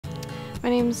My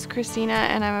name's Christina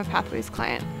and I'm a Pathways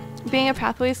client. Being a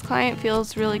Pathways client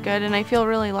feels really good, and I feel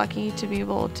really lucky to be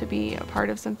able to be a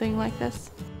part of something like this.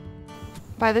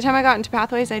 By the time I got into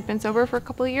Pathways, I'd been sober for a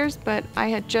couple of years, but I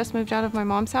had just moved out of my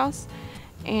mom's house,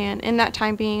 and in that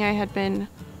time being I had been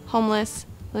homeless,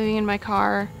 living in my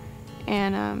car,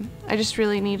 and I just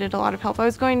really needed a lot of help. I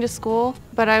was going to school,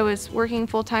 but I was working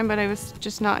full-time, but I was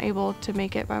just not able to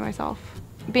make it by myself.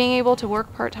 Being able to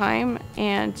work part-time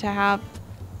and to have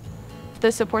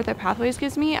the support that Pathways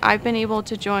gives me, I've been able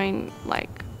to join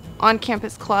like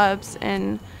on-campus clubs,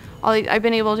 and I've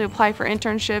been able to apply for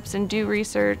internships and do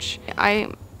research.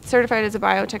 I'm certified as a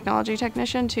biotechnology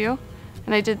technician too,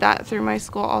 and I did that through my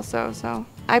school also. So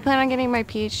I plan on getting my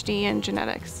PhD in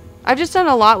genetics. I've just done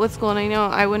a lot with school, and I know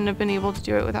I wouldn't have been able to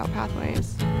do it without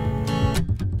Pathways.